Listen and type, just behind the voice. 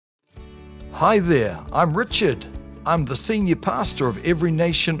Hi there, I'm Richard. I'm the senior pastor of Every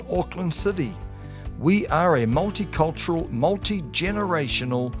Nation Auckland City. We are a multicultural,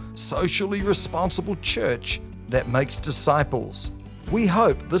 multi-generational, socially responsible church that makes disciples. We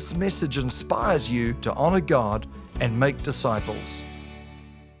hope this message inspires you to honor God and make disciples.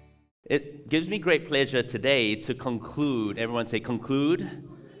 It gives me great pleasure today to conclude, everyone say conclude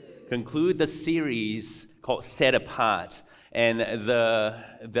the series called Set Apart. And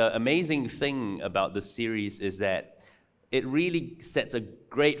the amazing thing about this series is that it really sets a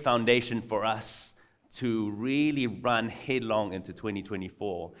great foundation for us to really run headlong into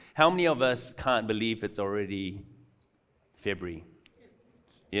 2024. How many of us can't believe it's already February?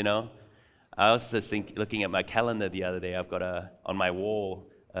 You know? I was just looking at my calendar the other day. I've got on my wall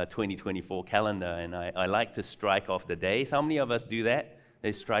a 2024 calendar, and I like to strike off the days. How many of us do that?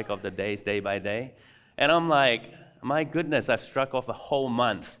 They strike off the days day by day. And I'm like, my goodness, I've struck off a whole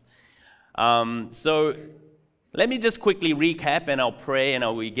month. So let me just quickly recap, and I'll pray,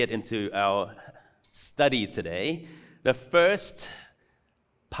 and we get into our study today. The first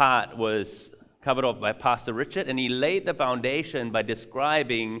part was covered off by Pastor Richard, and he laid the foundation by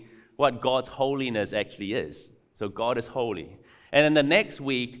describing what God's holiness actually is. So God is holy. And then the next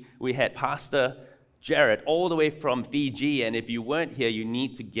week, we had Pastor Jared all the way from Fiji, and if you weren't here, you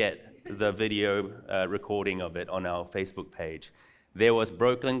need to get the video recording of it on our Facebook page. There was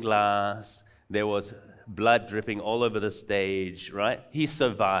broken glass, there was blood dripping all over the stage, right? He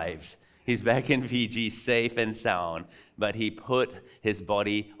survived. He's back in Fiji, safe and sound, but he put his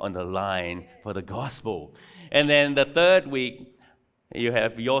body on the line for the gospel. And then the third week, you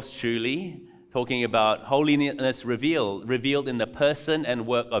have yours truly talking about holiness revealed in the person and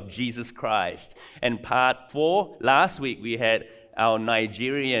work of Jesus Christ. And part 4, last week we had our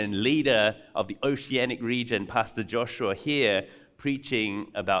Nigerian leader of the Oceanic region, Pastor Joshua, here preaching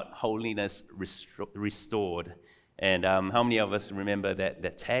about holiness restored. And how many of us remember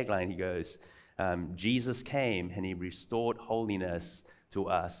that tagline? He goes, Jesus came and he restored holiness to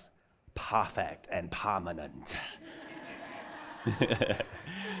us, perfect and permanent.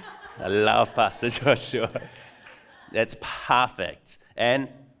 I love Pastor Joshua. That's perfect. And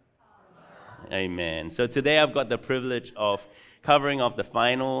amen. So today I've got the privilege of covering off the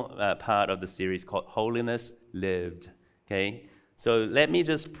final part of the series called Holiness Lived. Okay? So let me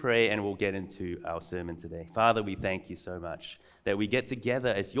just pray and we'll get into our sermon today. Father, we thank you so much that we get together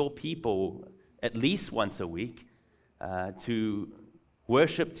as your people at least once a week to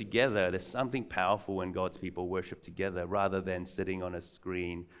worship together. There's something powerful when God's people worship together rather than sitting on a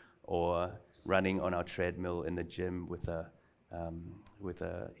screen or running on our treadmill in the gym with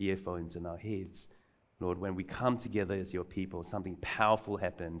earphones in our heads. Lord, when we come together as your people, something powerful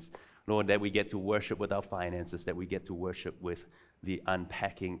happens. Lord, that we get to worship with our finances, that we get to worship with the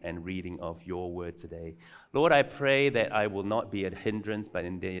unpacking and reading of your word today. Lord, I pray that I will not be a hindrance, but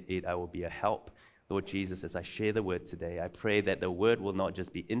indeed I will be a help. Lord Jesus, as I share the word today, I pray that the word will not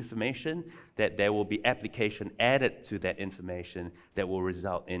just be information, that there will be application added to that information that will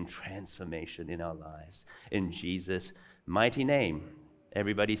result in transformation in our lives. In Jesus' mighty name,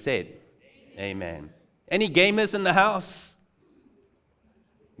 everybody said, amen. Any gamers in the house?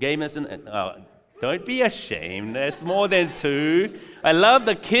 Gamers don't be ashamed. There's more than 2. I love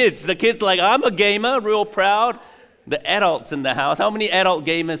the kids. The kids like, I'm a gamer, real proud. The adults in the house. How many adult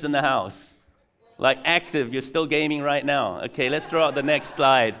gamers in the house? Like active, you're still gaming right now. Okay, let's throw out the next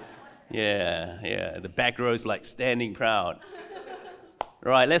slide. Yeah. The back row's like standing proud.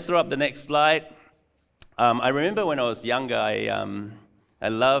 Right, let's throw up the next slide. I remember when I was younger, I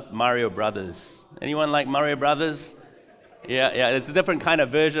loved Mario Brothers. Anyone like Mario Brothers? Yeah, it's a different kind of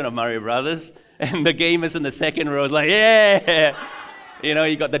version of Mario Brothers. And the gamers in the second row is like, yeah! You know,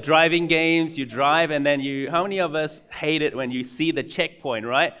 you got the driving games, you drive, and then how many of us hate it when you see the checkpoint,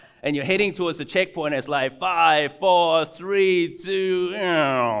 right? And you're heading towards the checkpoint, and it's like 5, 4, 3,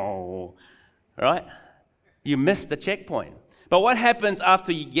 2, right? You missed the checkpoint. But what happens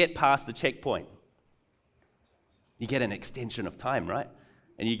after you get past the checkpoint? You get an extension of time, right?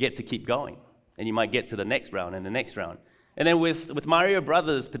 And you get to keep going. And you might get to the next round and the next round. And then with Mario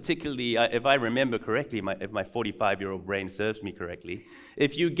Brothers, particularly, if I remember correctly, if my 45-year-old brain serves me correctly,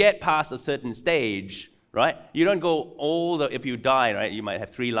 if you get past a certain stage, right, you don't go if you die, right, you might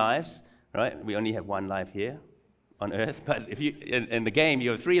have 3 lives, right? We only have 1 life here on Earth, but if you in the game,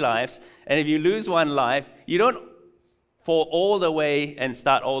 you have 3 lives, and if you lose 1 life, you don't fall all the way and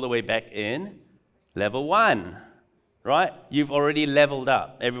start all the way back in level 1, right? You've already leveled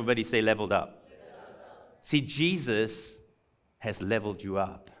up. Everybody say leveled up. See, Jesus has leveled you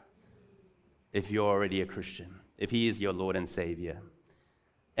up if you're already a Christian, if he is your Lord and Savior.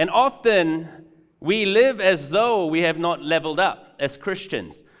 And often we live as though we have not leveled up as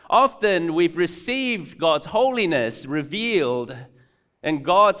Christians. Often we've received God's holiness revealed and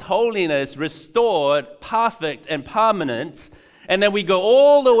God's holiness restored, perfect and permanent, and then we go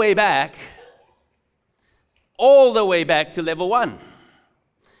all the way back to level 1.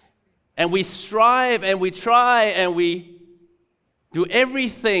 And we strive and we try and we do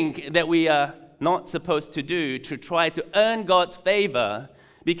everything that we are not supposed to do to try to earn God's favor,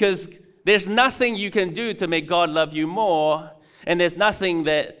 because there's nothing you can do to make God love you more, and there's nothing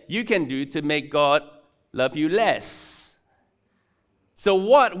that you can do to make God love you less. So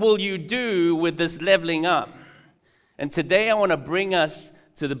what will you do with this leveling up? And today I want to bring us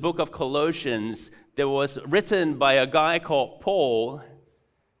to the book of Colossians that was written by a guy called Paul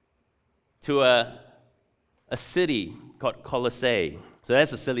to a city called Colossae. So that's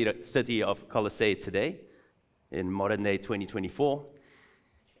the city of Colossae today in modern day 2024.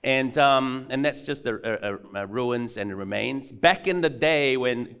 And that's just the ruins and the remains. Back in the day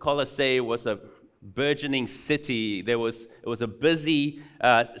when Colossae was a burgeoning city, it was a busy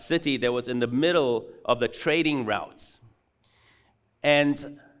city that was in the middle of the trading routes.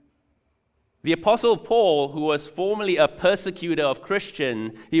 And the Apostle Paul, who was formerly a persecutor of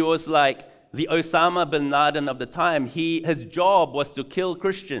Christians, he was like the Osama bin Laden of the time. His job was to kill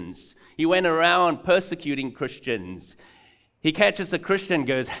Christians. He went around persecuting Christians. He catches a Christian and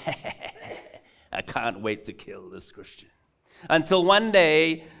goes, I can't wait to kill this Christian. Until one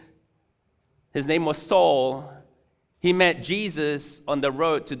day, his name was Saul, he met Jesus on the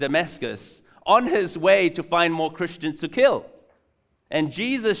road to Damascus, on his way to find more Christians to kill. And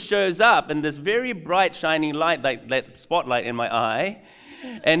Jesus shows up in this very bright, shining light, like that spotlight in my eye,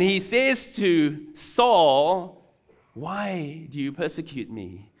 and he says to Saul, why do you persecute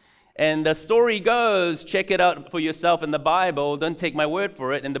me? And the story goes, check it out for yourself in the Bible, don't take my word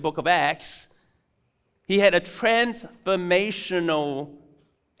for it, in the book of Acts, he had a transformational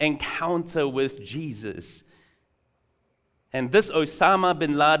encounter with Jesus. And this Osama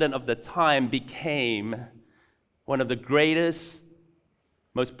bin Laden of the time became one of the greatest,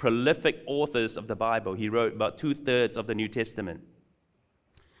 most prolific authors of the Bible. He wrote about 2/3 of the New Testament.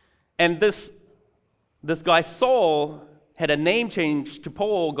 And this guy Saul had a name change to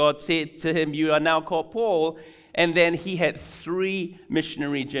Paul. God said to him, you are now called Paul. And then he had 3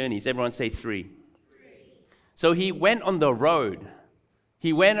 missionary journeys. Everyone say 3. So he went on the road.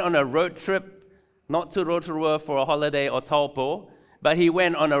 He went on a road trip, not to Rotorua for a holiday or Taupo, but he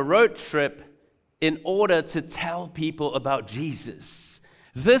went on a road trip in order to tell people about Jesus.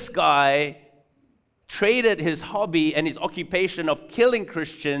 This guy traded his hobby and his occupation of killing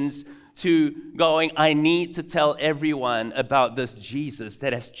Christians to going, I need to tell everyone about this Jesus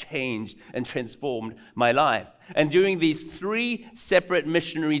that has changed and transformed my life. And during these 3 separate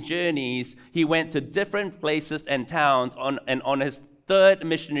missionary journeys, he went to different places and towns. On his 3rd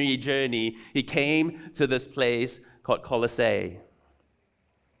missionary journey, he came to this place called Colossae.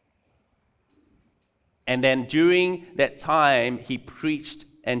 And then during that time, he preached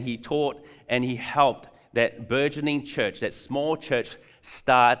and he taught and he helped that burgeoning church, that small church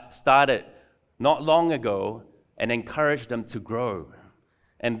started not long ago, and encouraged them to grow.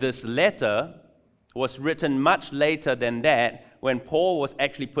 And this letter was written much later than that, when Paul was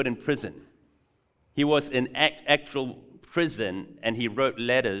actually put in prison. He was in actual prison, and he wrote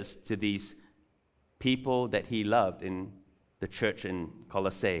letters to these people that he loved in the church in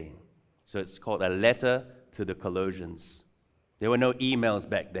Colossae. So it's called a letter to the Colossians. There were no emails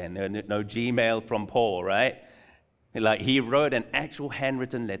back then. There were no Gmail from Paul, right? Like, he wrote an actual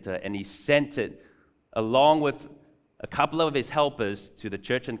handwritten letter, and he sent it along with a couple of his helpers to the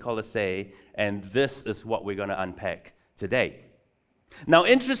church in Colossae, and this is what we're going to unpack today. Now,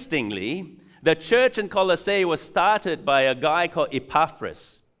 interestingly, the church in Colossae was started by a guy called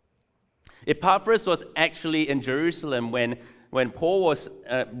Epaphras. Epaphras was actually in Jerusalem when Paul was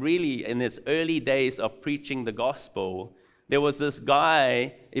really in his early days of preaching the gospel. There was this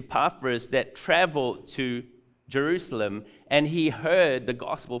guy, Epaphras, that traveled to Jerusalem, and he heard the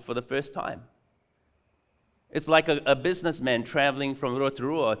gospel for the first time. It's like a businessman traveling from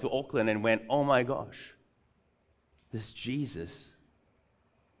Rotorua to Auckland and went, oh my gosh, this Jesus,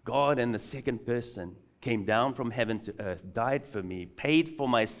 God in the second person, came down from heaven to earth, died for me, paid for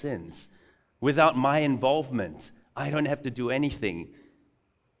my sins without my involvement. I don't have to do anything.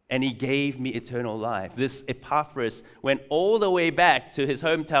 And he gave me eternal life. This Epaphras went all the way back to his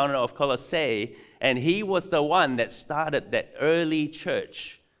hometown of Colossae, and he was the one that started that early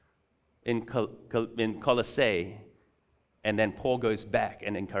church in Colossae. And then Paul goes back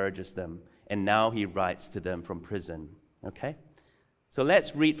and encourages them, and now he writes to them from prison. Okay? So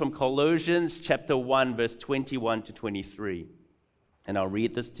let's read from Colossians chapter 1, verse 21 to 23. And I'll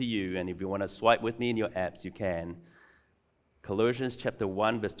read this to you, and if you want to swipe with me in your apps, you can. Colossians chapter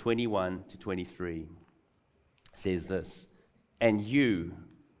 1, verse 21 to 23 says this, "And you,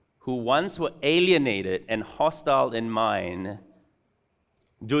 who once were alienated and hostile in mind,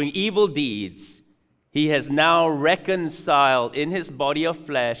 doing evil deeds, he has now reconciled in his body of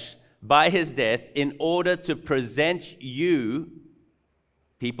flesh by his death in order to present you,"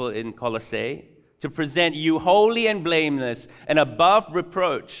 people in Colossae, "to present you holy and blameless and above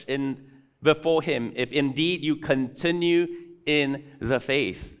reproach before him, if indeed you continue in the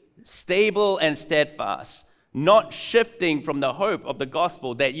faith, stable and steadfast, not shifting from the hope of the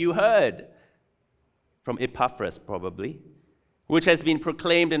gospel that you heard," from Epaphras probably, "which has been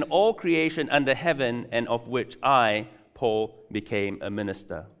proclaimed in all creation under heaven, and of which I, Paul, became a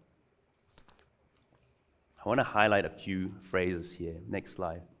minister." I want to highlight a few phrases here. Next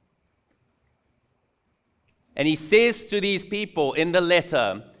slide. And he says to these people in the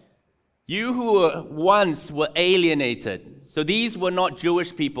letter, "You who once were alienated." So these were not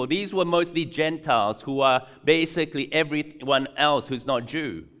Jewish people. These were mostly Gentiles who are basically everyone else who's not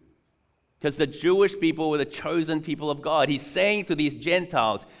Jew. Because the Jewish people were the chosen people of God. He's saying to these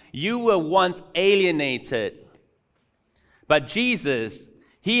Gentiles, you were once alienated, but Jesus,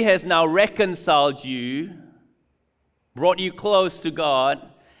 he has now reconciled you, brought you close to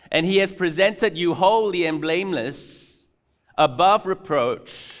God, and he has presented you holy and blameless, above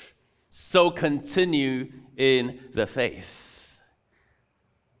reproach. So continue in the faith.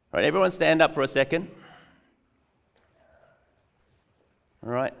 All right, everyone stand up for a second.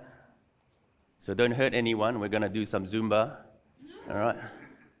 All right. So don't hurt anyone. We're going to do some Zumba. All right.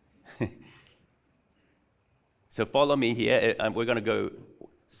 So follow me here. We're going to go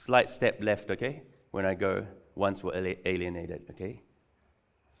slight step left, okay? When I go, once were alienated, okay?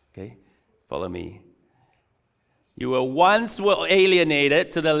 Okay? Follow me. You were once alienated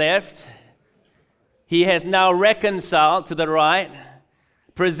to the left. He has now reconciled to the right.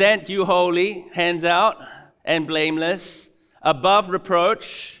 Present you holy, hands out, and blameless, above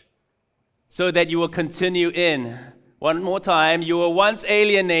reproach, so that you will continue in. One more time. You were once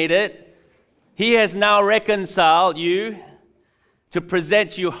alienated. He has now reconciled you to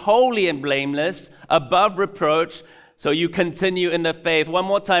present you holy and blameless, above reproach, so you continue in the faith. One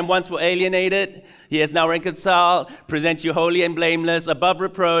more time. Once were alienated. He has now reconciled, present you holy and blameless, above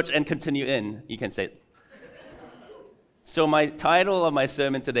reproach, and continue in. You can say it. So my title of my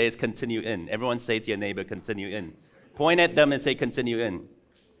sermon today is Continue In. Everyone say to your neighbor, continue in. Point at them and say, continue in.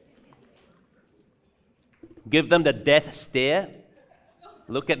 Give them the death stare.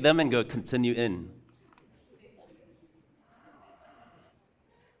 Look at them and go, continue in.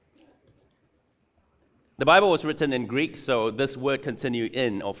 The Bible was written in Greek, so this word continue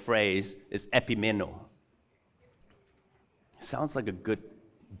in or phrase is epimeno. Sounds like a good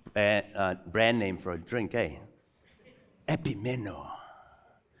brand name for a drink, eh? Epimeno.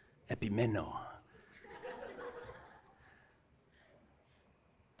 Epimeno.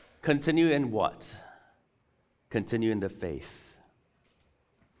 Continue in what? Continue in the faith.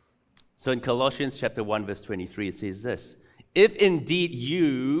 So in Colossians chapter 1, verse 23, it says this, "If indeed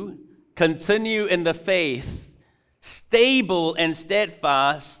you continue in the faith, stable and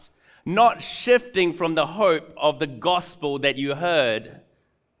steadfast, not shifting from the hope of the gospel that you heard,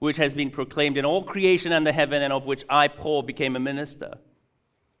 which has been proclaimed in all creation under heaven, and of which I, Paul, became a minister."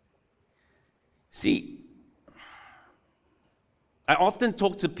 See, I often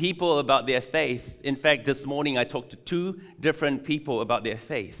talk to people about their faith. In fact, this morning I talked to 2 different people about their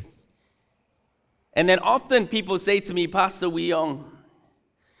faith. And then often people say to me, "Pastor Yeong,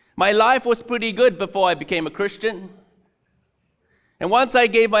 my life was pretty good before I became a Christian. And once I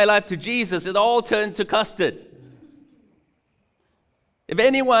gave my life to Jesus, it all turned to custard." If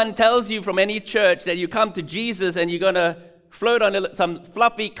anyone tells you from any church that you come to Jesus and you're going to float on some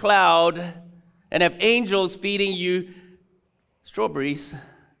fluffy cloud and have angels feeding you strawberries,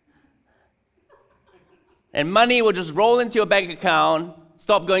 and money will just roll into your bank account,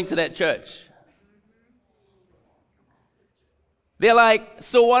 stop going to that church. They're like,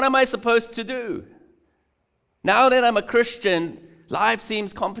 "So what am I supposed to do? Now that I'm a Christian, life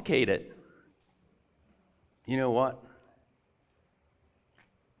seems complicated." You know what?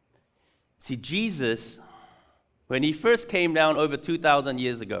 See, Jesus, when he first came down over 2,000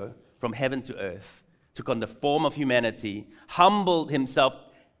 years ago from heaven to earth, took on the form of humanity, humbled himself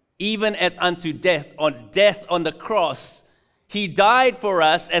even as unto death on the cross. He died for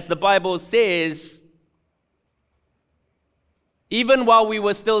us, as the Bible says, Even while we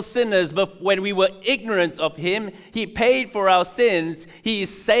were still sinners, but when we were ignorant of him, he paid for our sins. He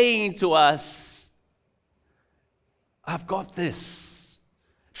is saying to us, I've got this.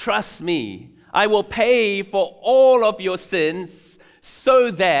 Trust me. I will pay for all of your sins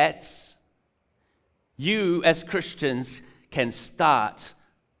so that you as Christians can start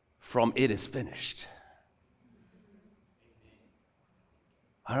from it is finished.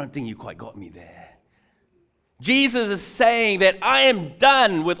 I don't think you quite got me there. Jesus is saying that I am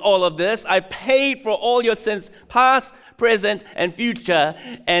done with all of this. I paid for all your sins, past, present, and future.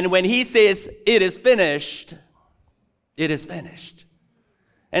 And when he says it is finished, it is finished.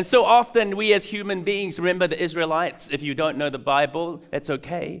 And so often we as human beings, remember the Israelites, if you don't know the Bible, that's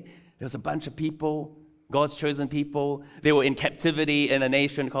okay. There was a bunch of people, God's chosen people. They were in captivity in a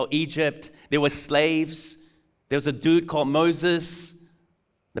nation called Egypt. They were slaves. There was a dude called Moses,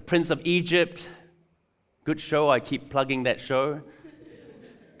 the Prince of Egypt. Good show. I keep plugging that show.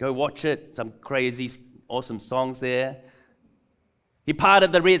 Go watch it. Some crazy, awesome songs there. He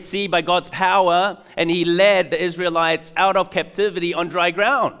parted the Red Sea by God's power, and he led the Israelites out of captivity on dry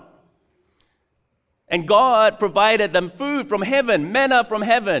ground. And God provided them food from heaven, manna from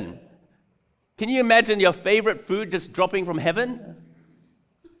heaven. Can you imagine your favorite food just dropping from heaven?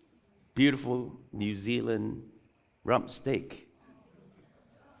 Beautiful New Zealand rump steak,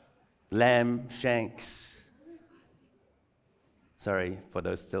 lamb shanks. Sorry for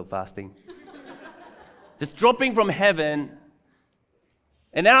those still fasting. Just dropping from heaven.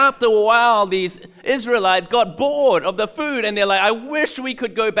 And then after a while, these Israelites got bored of the food, and they're like, I wish we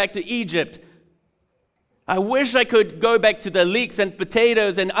could go back to Egypt. I wish I could go back to the leeks and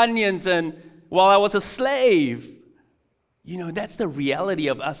potatoes and onions and while I was a slave. You know, that's the reality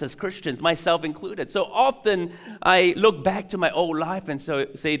of us as Christians, myself included. So often I look back to my old life and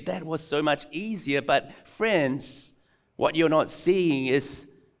say that was so much easier. But friends, what you're not seeing is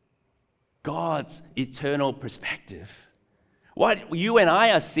God's eternal perspective. What you and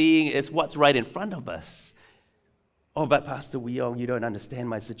I are seeing is what's right in front of us. Oh, but Pastor Yeong, you don't understand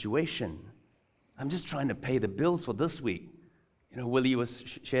my situation. I'm just trying to pay the bills for this week. You know, Willie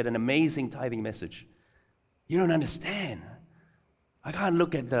shared an amazing tithing message. You don't understand. I can't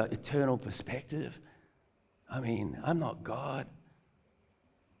look at the eternal perspective. I mean, I'm not God.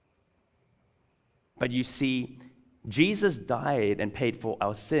 But you see, Jesus died and paid for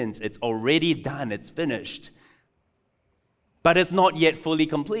our sins. It's already done. It's finished. But it's not yet fully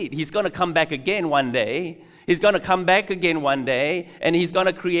complete. He's going to come back again one day. He's going to come back again one day, and he's going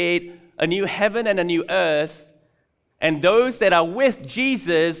to create a new heaven and a new earth. And those that are with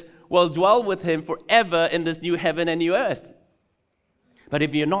Jesus will dwell with him forever in this new heaven and new earth. But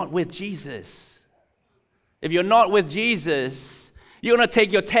if you're not with Jesus, you're going to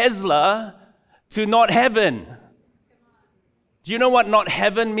take your Tesla to not heaven. Do you know what not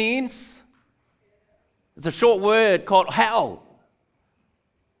heaven means? It's a short word called hell.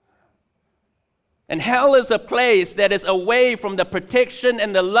 And hell is a place that is away from the protection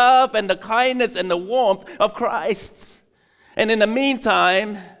and the love and the kindness and the warmth of Christ. And in the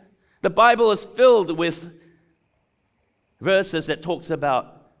meantime, the Bible is filled with verses that talks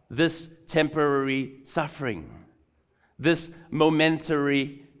about this temporary suffering, this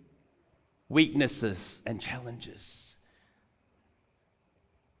momentary weaknesses and challenges.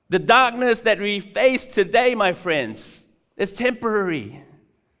 The darkness that we face today, my friends, is temporary.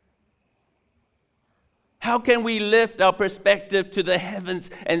 How can we lift our perspective to the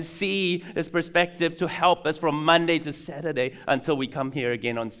heavens and see this perspective to help us from Monday to Saturday until we come here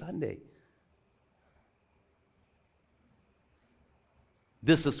again on Sunday?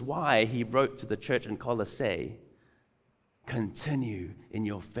 This is why he wrote to the church in Colossae, continue in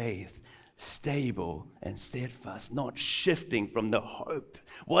your faith, stable and steadfast, not shifting from the hope.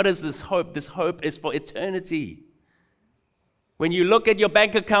 What is this hope? This hope is for eternity. When you look at your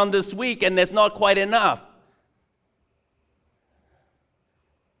bank account this week and there's not quite enough,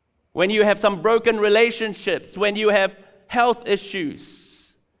 when you have some broken relationships, when you have health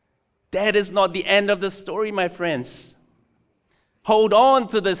issues, that is not the end of the story, my friends. Hold on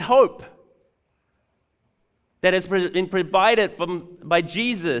to this hope that has been provided by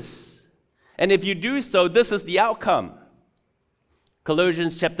Jesus. And if you do so, this is the outcome.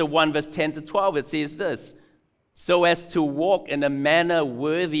 Colossians chapter 1, verse 10 to 12, it says this, so as to walk in a manner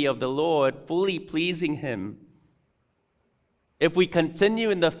worthy of the Lord, fully pleasing him. If we continue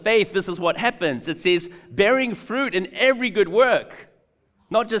in the faith, this is what happens. It says, bearing fruit in every good work,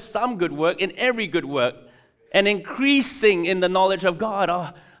 not just some good work, in every good work, and increasing in the knowledge of God. Oh,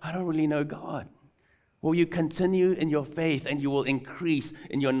 I don't really know God. Will you continue in your faith and you will increase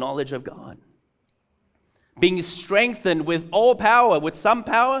in your knowledge of God? being strengthened with all power. With some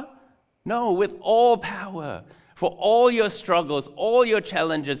power? No, with all power. For all your struggles, all your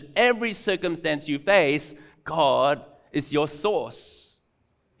challenges, every circumstance you face, God is your source.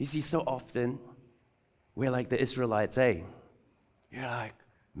 You see, so often, we're like the Israelites, eh? You're like,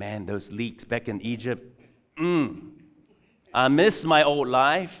 man, those leaks back in Egypt, I miss my old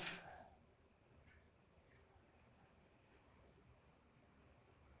life.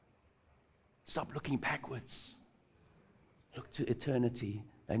 Stop looking backwards. Look to eternity,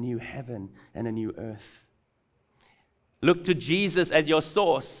 a new heaven and a new earth. Look to Jesus as your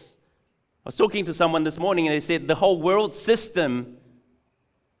source. I was talking to someone this morning and they said the whole world system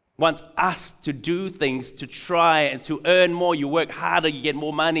wants us to do things, to try and to earn more. You work harder, you get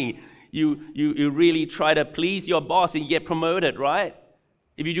more money. You really try to please your boss and you get promoted, right?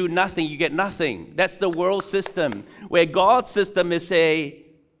 If you do nothing, you get nothing. That's the world system. Where God's system is say,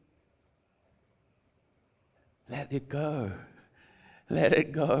 let it go. Let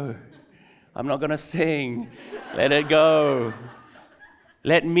it go. I'm not going to sing. Let it go.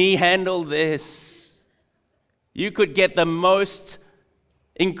 Let me handle this. You could get the most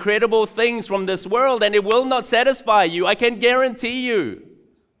incredible things from this world and it will not satisfy you. I can guarantee you.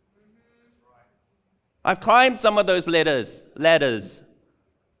 I've climbed some of those ladders.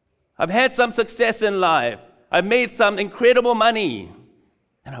 I've had some success in life. I've made some incredible money.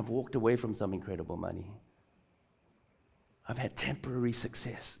 And I've walked away from some incredible money. I've had temporary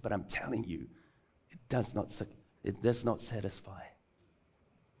success, but I'm telling you, it does not satisfy.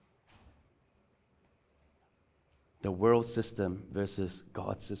 The world system versus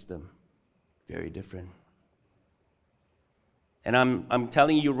God's system, very different. And I'm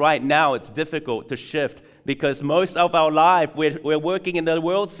telling you right now, it's difficult to shift because most of our life, we're working in the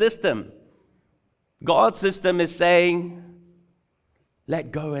world system. God's system is saying,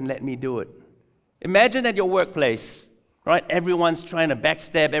 let go and let me do it. Imagine at your workplace, right? Everyone's trying to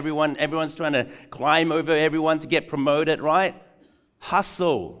backstab everyone. Everyone's trying to climb over everyone to get promoted, right?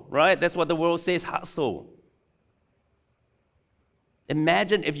 Hustle, right? That's what the world says, hustle.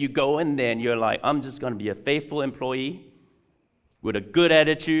 Imagine if you go in there and you're like, I'm just going to be a faithful employee with a good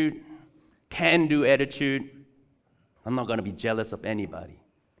attitude, can-do attitude. I'm not going to be jealous of anybody.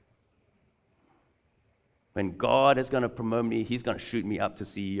 When God is going to promote me, He's going to shoot me up to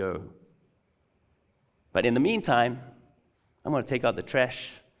CEO. But in the meantime, I'm going to take out the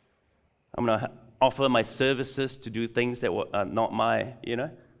trash. I'm going to offer my services to do things that are not my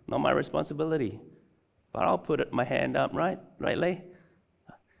responsibility. But I'll put my hand up, right? Right, Lay?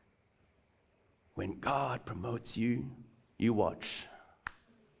 When God promotes you, you watch.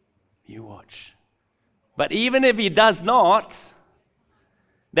 You watch. But even if He does not,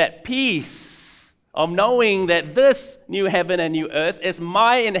 that peace of knowing that this new heaven and new earth is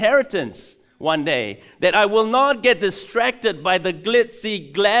my inheritance one day, that I will not get distracted by the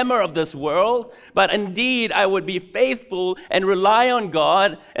glitzy glamour of this world, but indeed I would be faithful and rely on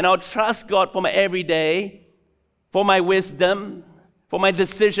God, and I'll trust God for my everyday, for my wisdom, for my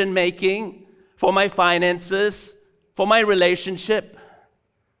decision making, for my finances, for my relationship,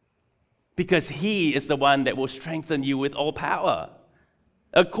 because He is the one that will strengthen you with all power,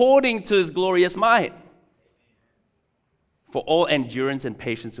 according to His glorious might, for all endurance and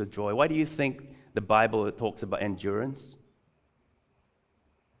patience with joy. Why do you think the Bible talks about endurance?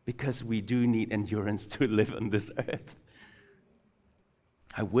 Because we do need endurance to live on this earth.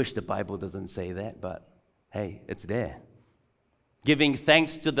 I wish the Bible doesn't say that, but hey, it's there. Giving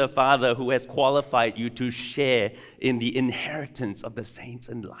thanks to the Father who has qualified you to share in the inheritance of the saints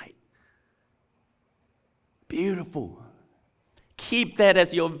in light. Beautiful. Keep that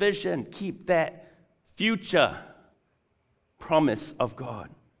as your vision. Keep that future promise of God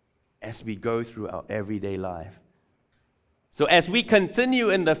as we go through our everyday life. So as we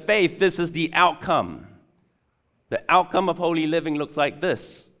continue in the faith, this is the outcome. The outcome of holy living looks like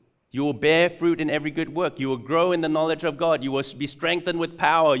this. You will bear fruit in every good work. You will grow in the knowledge of God. You will be strengthened with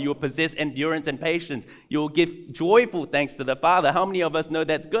power. You will possess endurance and patience. You will give joyful thanks to the Father. How many of us know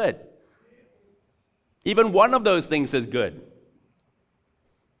that's good? Even one of those things is good.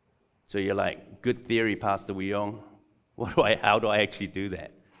 So you're like, good theory, Pastor Yeong. How do I actually do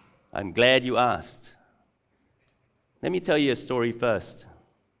that? I'm glad you asked. Let me tell you a story first.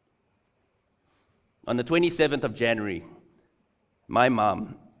 On the 27th of January, my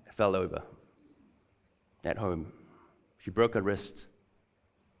mom fell over at home. She broke her wrist,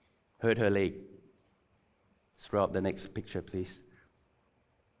 hurt her leg. Throw up the next picture, please.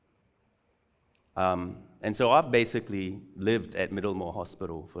 And so I've basically lived at Middlemore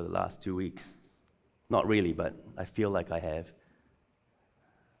Hospital for the last 2 weeks. Not really, but I feel like I have.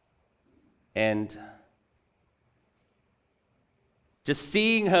 And Just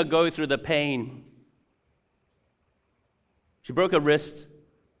seeing her go through the pain. She broke her wrist.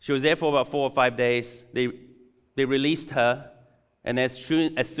 She was there for about 4 or 5 days. They released her, and as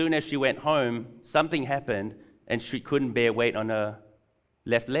soon as she went home, something happened, and she couldn't bear weight on her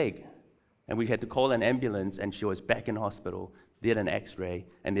left leg. And we had to call an ambulance, and she was back in hospital, did an x-ray,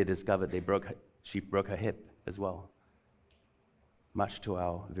 and they discovered she broke her hip as well, much to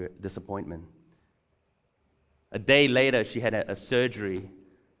our disappointment. A day later, she had a surgery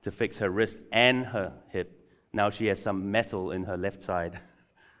to fix her wrist and her hip. Now she has some metal in her left side,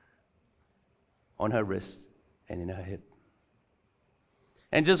 on her wrist and in her hip.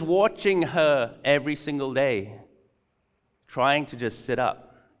 And just watching her every single day, trying to just sit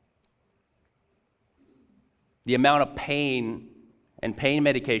up. The amount of pain and pain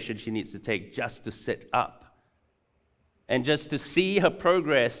medication she needs to take just to sit up. And just to see her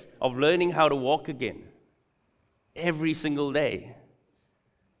progress of learning how to walk again every single day.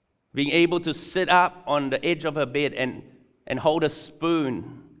 Being able to sit up on the edge of her bed and hold a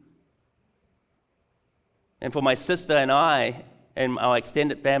spoon. And for my sister and I and our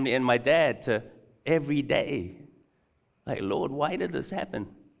extended family and my dad to every day, like, Lord, why did this happen?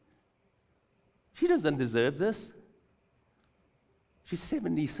 She doesn't deserve this. She's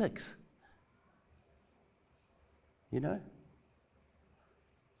 76. You know?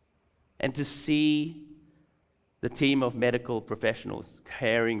 And to see the team of medical professionals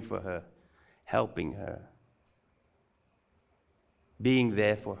caring for her, helping her, being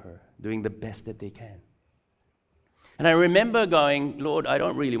there for her, doing the best that they can. And I remember going, Lord, I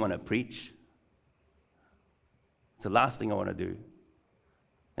don't really want to preach. It's the last thing I want to do.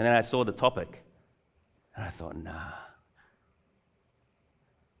 And then I saw the topic, and I thought, nah.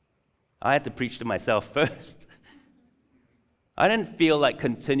 I had to preach to myself first. I didn't feel like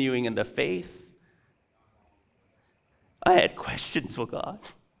continuing in the faith. I had questions for God.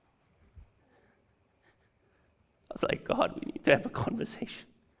 I was like, God, we need to have a conversation.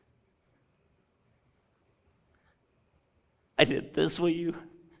 I did this for you.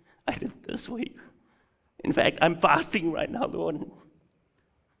 I did this for you. In fact, I'm fasting right now, Lord.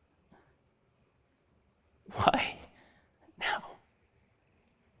 Why now?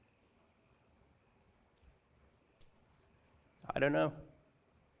 I don't know.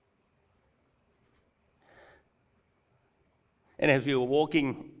 And as we were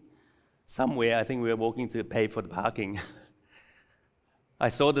walking somewhere, I think we were walking to pay for the parking, I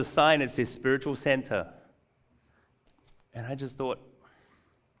saw the sign that says Spiritual Center. And I just thought,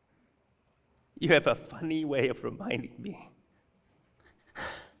 you have a funny way of reminding me.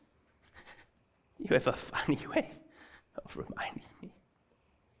 You have a funny way of reminding me.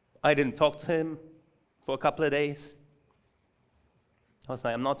 I didn't talk to him for a couple of days. I was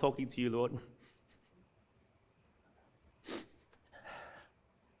like, I'm not talking to you, Lord.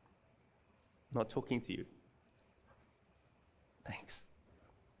 I'm not talking to you. Thanks.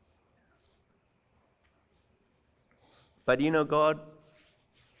 But you know, God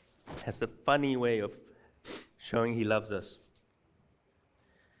has a funny way of showing He loves us.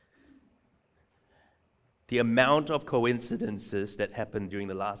 The amount of coincidences that happened during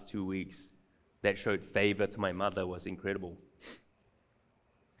the last 2 weeks that showed favor to my mother was incredible.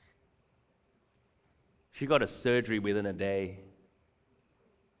 She got a surgery within a day.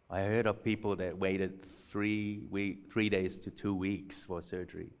 I heard of people that waited 3 days to 2 weeks for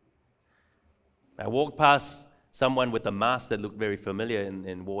surgery. I walked past someone with a mask that looked very familiar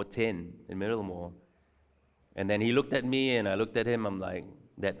in Ward 10 in Middlemore. And then he looked at me and I looked at him. I'm like,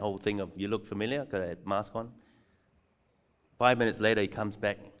 that whole thing of, you look familiar? Because I had mask on. 5 minutes later, he comes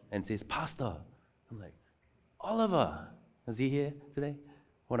back and says, Pastor. I'm like, Oliver. Is he here today?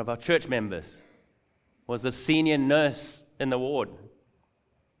 One of our church members. Was a senior nurse in the ward.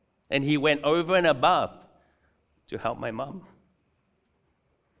 And he went over and above to help my mom.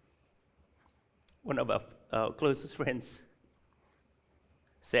 One of our closest friends,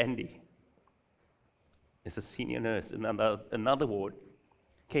 Sandy, is a senior nurse in another ward.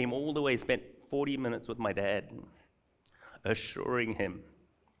 Came all the way, spent 40 minutes with my dad, assuring him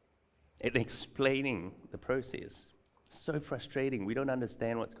and explaining the process. So frustrating. We don't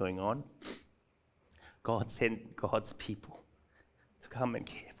understand what's going on. God sent God's people to come and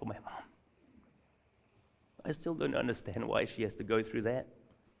care for my mom. I still don't understand why she has to go through that.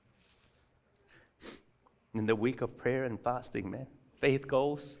 In the week of prayer and fasting, man, faith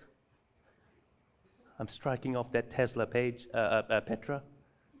goals. I'm striking off that Tesla page, Petra.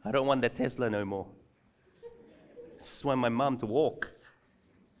 I don't want that Tesla no more. I just want my mom to walk.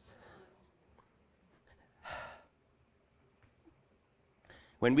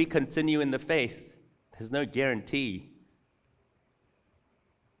 When we continue in the faith, there's no guarantee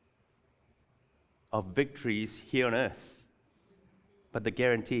of victories here on earth, but the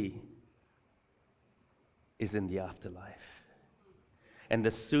guarantee is in the afterlife. And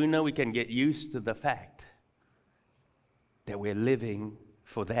the sooner we can get used to the fact that we're living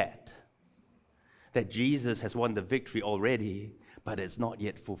for that Jesus has won the victory already, but it's not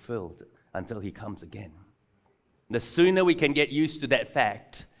yet fulfilled until he comes again. The sooner we can get used to that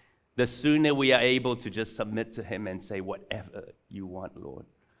fact, the sooner we are able to just submit to him and say, whatever you want, Lord,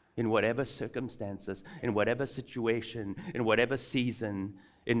 in whatever circumstances, in whatever situation, in whatever season,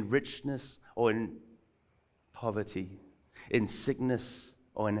 in richness or in poverty, in sickness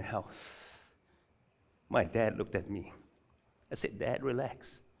or in health. My dad looked at me. I said, Dad,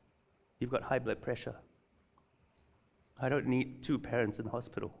 relax. You've got high blood pressure. I don't need 2 parents in the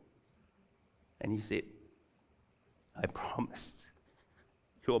hospital. And he said, I promised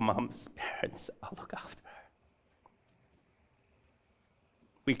your mom's parents, I'll look after her.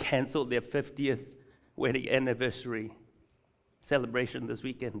 We canceled their 50th wedding anniversary celebration this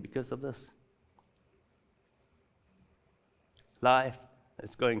weekend because of this. Life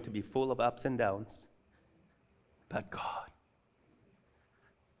is going to be full of ups and downs, but God.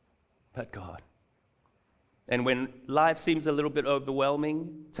 And when life seems a little bit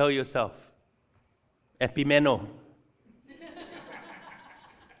overwhelming, tell yourself, epimeno.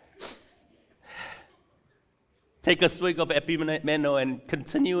 Take a swig of epimeno and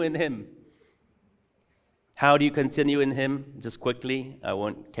continue in him. How do you continue in him? Just quickly, I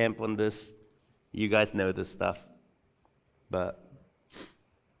won't camp on this. You guys know this stuff. But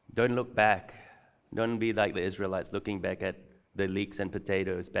don't look back. Don't be like the Israelites looking back at the leeks and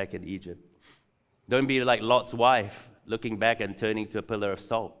potatoes back in Egypt. Don't be like Lot's wife looking back and turning to a pillar of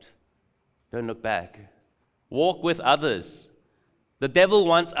salt. Don't look back. Walk with others. The devil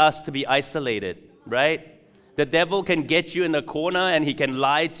wants us to be isolated, right? The devil can get you in the corner and he can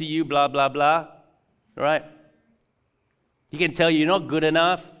lie to you, blah, blah, blah, right? He can tell you you're not good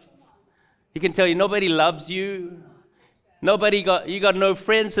enough. He can tell you nobody loves you. You got no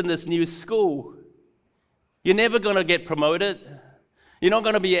friends in this new school. You're never going to get promoted. You're not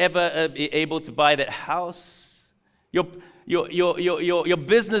going to be able to buy that house. Your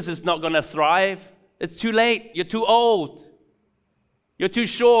business is not going to thrive. It's too late. You're too old. You're too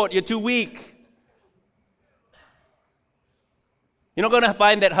short. You're too weak. You're not going to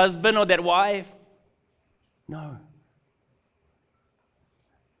find that husband or that wife. No.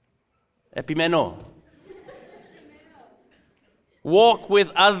 Epimeno. Walk with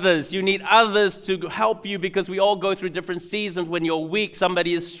others. You need others to help you because we all go through different seasons. When you're weak,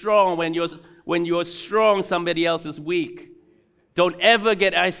 somebody is strong. When you're strong, somebody else is weak. Don't ever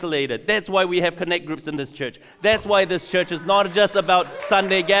get isolated. That's why we have connect groups in this church. That's why this church is not just about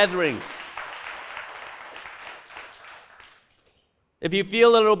Sunday gatherings. If you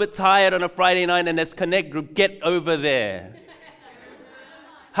feel a little bit tired on a Friday night and there's connect group, get over there.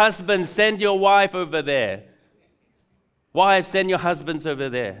 Husbands, send your wife over there. Wives, send your husbands over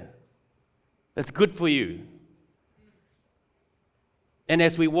there. That's good for you. And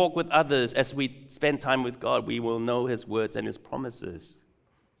as we walk with others, as we spend time with God, we will know his words and his promises.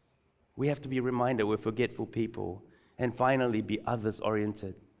 We have to be reminded we're forgetful people. And finally, be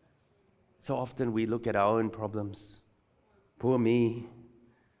others-oriented. So often we look at our own problems. Poor me.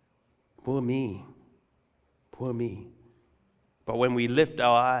 Poor me. Poor me. But when we lift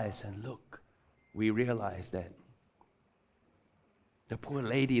our eyes and look, we realize that the poor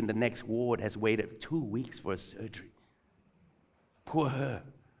lady in the next ward has waited 2 weeks for a surgery. Poor her.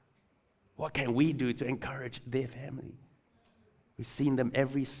 What can we do to encourage their family? We've seen them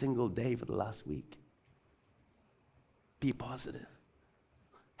every single day for the last week. Be positive.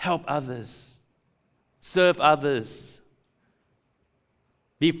 Help others. Serve others.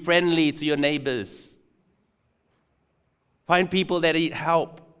 Be friendly to your neighbors. Find people that need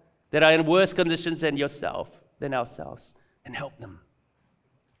help, that are in worse conditions than ourselves, and help them.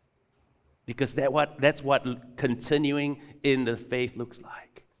 Because that's what continuing in the faith looks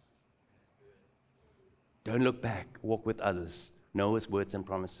like. Don't look back. Walk with others. Know his words and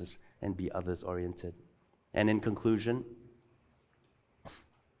promises, and be others-oriented. And in conclusion,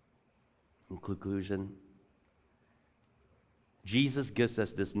 Jesus gives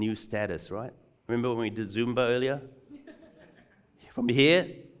us this new status, right? Remember when we did Zumba earlier? From here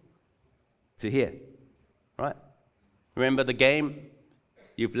to here, right? Remember the game?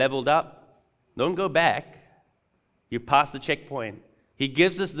 You've leveled up. Don't go back. You passed the checkpoint. He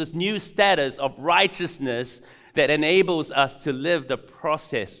gives us this new status of righteousness that enables us to live the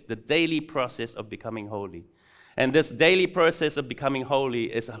process, the daily process of becoming holy. And this daily process of becoming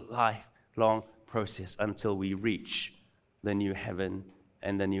holy is a lifelong process until we reach the new heaven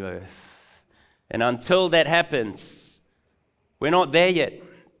and the new earth. And until that happens, we're not there yet.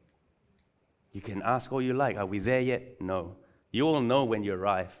 You can ask all you like, are we there yet? No. You will know when you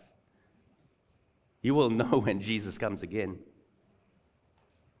arrive. You will know when Jesus comes again.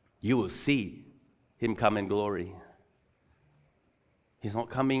 You will see him come in glory. He's not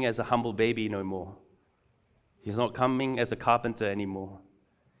coming as a humble baby no more. He's not coming as a carpenter anymore.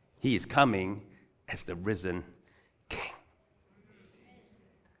 He is coming as the risen King.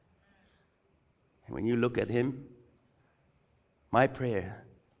 And when you look at him, my prayer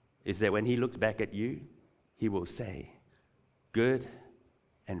is that when he looks back at you, he will say, good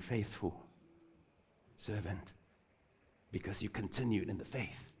and faithful servant, because you continued in the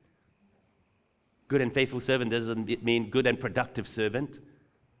faith. Good and faithful servant doesn't mean good and productive servant.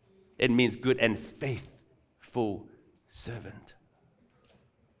 It means good and faithful servant.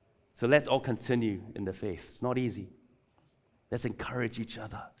 So let's all continue in the faith. It's not easy. Let's encourage each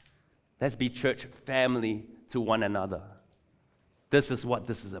other. Let's be church family to one another. This is what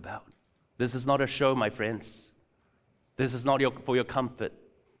this is about. This is not a show, my friends. This is not for your comfort.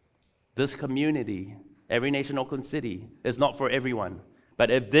 This community, Every Nation Auckland City, is not for everyone. But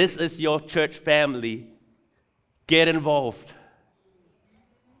if this is your church family, get involved.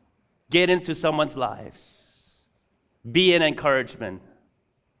 Get into someone's lives. Be an encouragement.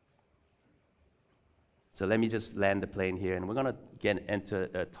 So let me just land the plane here, and we're going to get into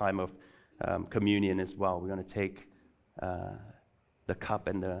a time of communion as well. We're going to take the cup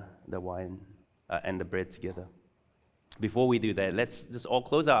and the wine and the bread together. Before we do that, let's just all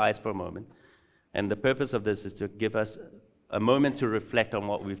close our eyes for a moment. And the purpose of this is to give us a moment to reflect on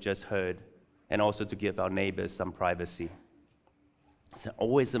what we've just heard, and also to give our neighbors some privacy. It's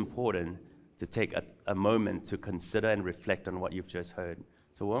always important to take a moment to consider and reflect on what you've just heard.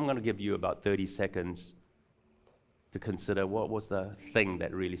 So I'm going to give you about 30 seconds to consider what was the thing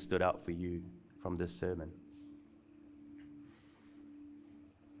that really stood out for you from this sermon.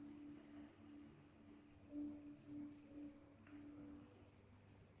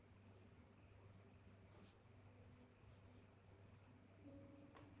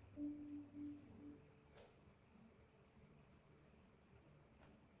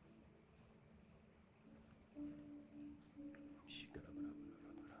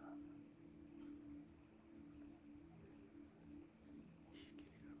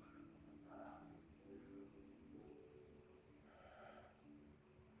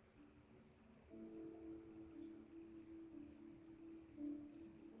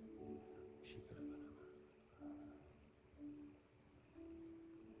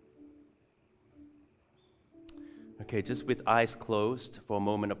 Okay, just with eyes closed for a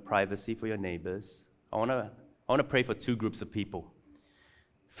moment of privacy for your neighbors, I want to pray for two groups of people.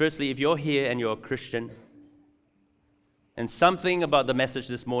 Firstly, if you're here and you're a Christian, and something about the message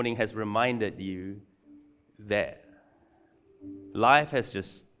this morning has reminded you that life has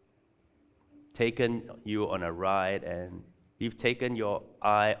just taken you on a ride and you've taken your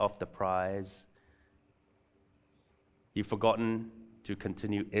eye off the prize, you've forgotten to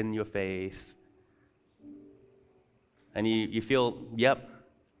continue in your faith, and you feel, yep,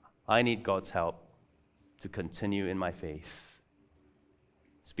 I need God's help to continue in my faith.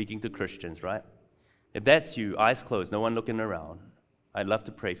 Speaking to Christians, right? If that's you, eyes closed, no one looking around, I'd love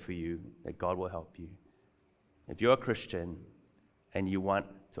to pray for you that God will help you. If you're a Christian and you want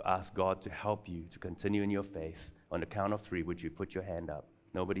to ask God to help you to continue in your faith, on the count of 3, would you put your hand up?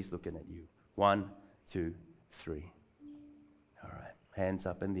 Nobody's looking at you. 1, 2, 3. All right, hands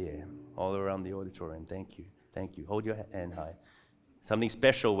up in the air, all around the auditorium. Thank you. Thank you. Hold your hand high. Something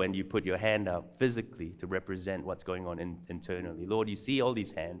special when you put your hand up physically to represent what's going on internally. Lord, you see all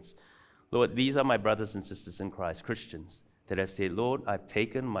these hands. Lord, these are my brothers and sisters in Christ, Christians, that have said, Lord, I've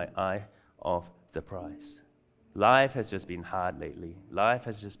taken my eye off the prize. Life has just been hard lately. Life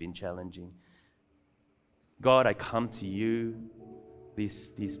has just been challenging. God, I come to you.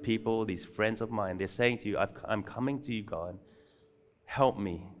 These people, these friends of mine, they're saying to you, I'm coming to you, God. Help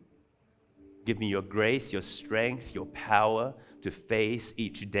me. Give me your grace, your strength, your power to face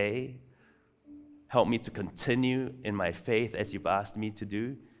each day. Help me to continue in my faith as you've asked me to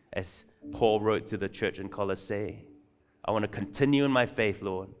do, as Paul wrote to the church in Colossae. I want to continue in my faith,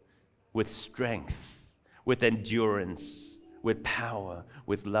 Lord, with strength, with endurance, with power,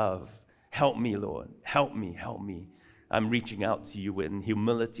 with love. Help me, Lord. Help me, help me. I'm reaching out to you in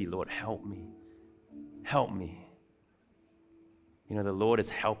humility, Lord. Help me. Help me. You know, the Lord is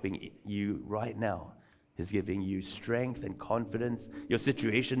helping you right now. He's giving you strength and confidence. Your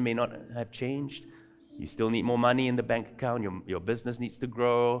situation may not have changed. You still need more money in the bank account. Your business needs to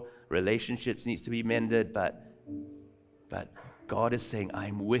grow. Relationships needs to be mended. But God is saying,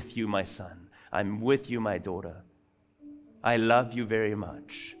 I'm with you, my son. I'm with you, my daughter. I love you very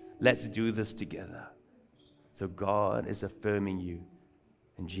much. Let's do this together. So God is affirming you.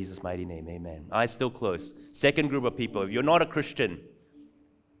 In Jesus' mighty name, amen. Eyes still closed. Second group of people, if you're not a Christian,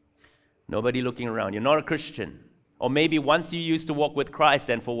 nobody looking around, you're not a Christian, or maybe once you used to walk with Christ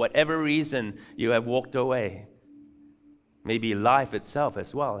and for whatever reason you have walked away. Maybe life itself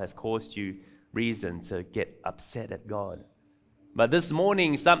as well has caused you reason to get upset at God. But this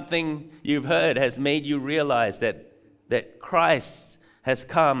morning, something you've heard has made you realize that Christ has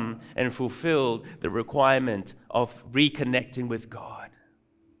come and fulfilled the requirement of reconnecting with God.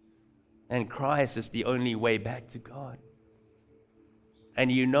 And Christ is the only way back to God.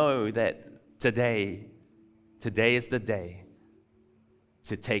 And you know that today is the day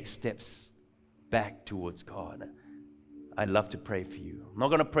to take steps back towards God. I'd love to pray for you. I'm not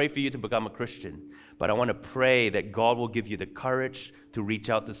going to pray for you to become a Christian, but I want to pray that God will give you the courage to reach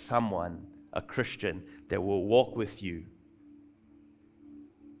out to someone, a Christian, that will walk with you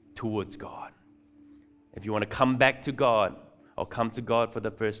towards God. If you want to come back to God or come to God for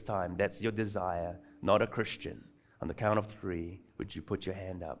the first time, that's your desire, not a Christian. On the count of 3, would you put your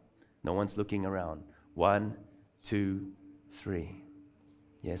hand up? No one's looking around. 1, 2, 3.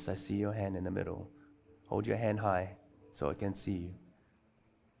 Yes, I see your hand in the middle. Hold your hand high so I can see you.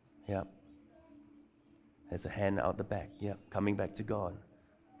 Yep. There's a hand out the back. Yep. Coming back to God.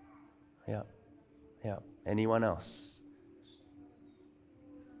 Yep. Yep. Anyone else?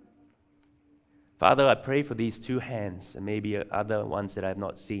 Father, I pray for these 2 hands and maybe other ones that I've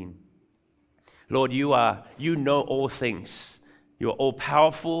not seen. Lord, you know all things. You are all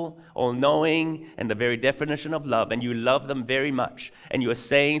powerful, all knowing, and the very definition of love, and you love them very much. And you are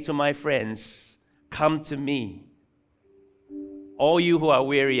saying to my friends, come to me, all you who are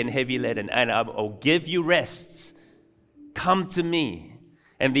weary and heavy laden, and I will give you rest. Come to me.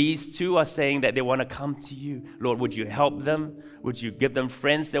 And these 2 are saying that they want to come to you. Lord, would you help them? Would you give them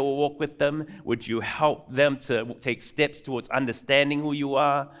friends that will walk with them? Would you help them to take steps towards understanding who you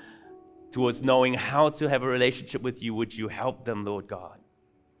are, towards knowing how to have a relationship with you? Would you help them, Lord God?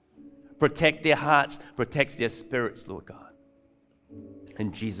 Protect their hearts, protect their spirits, Lord God.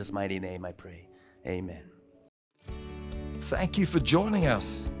 In Jesus' mighty name I pray. Amen. Thank you for joining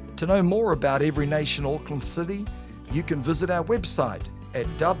us. To know more about Every Nation Auckland City, you can visit our website at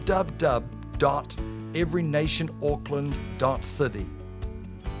www.everynationauckland.city.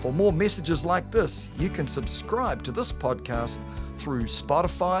 For more messages like this, you can subscribe to this podcast through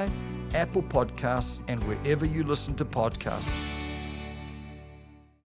Spotify, Apple Podcasts, and wherever you listen to podcasts.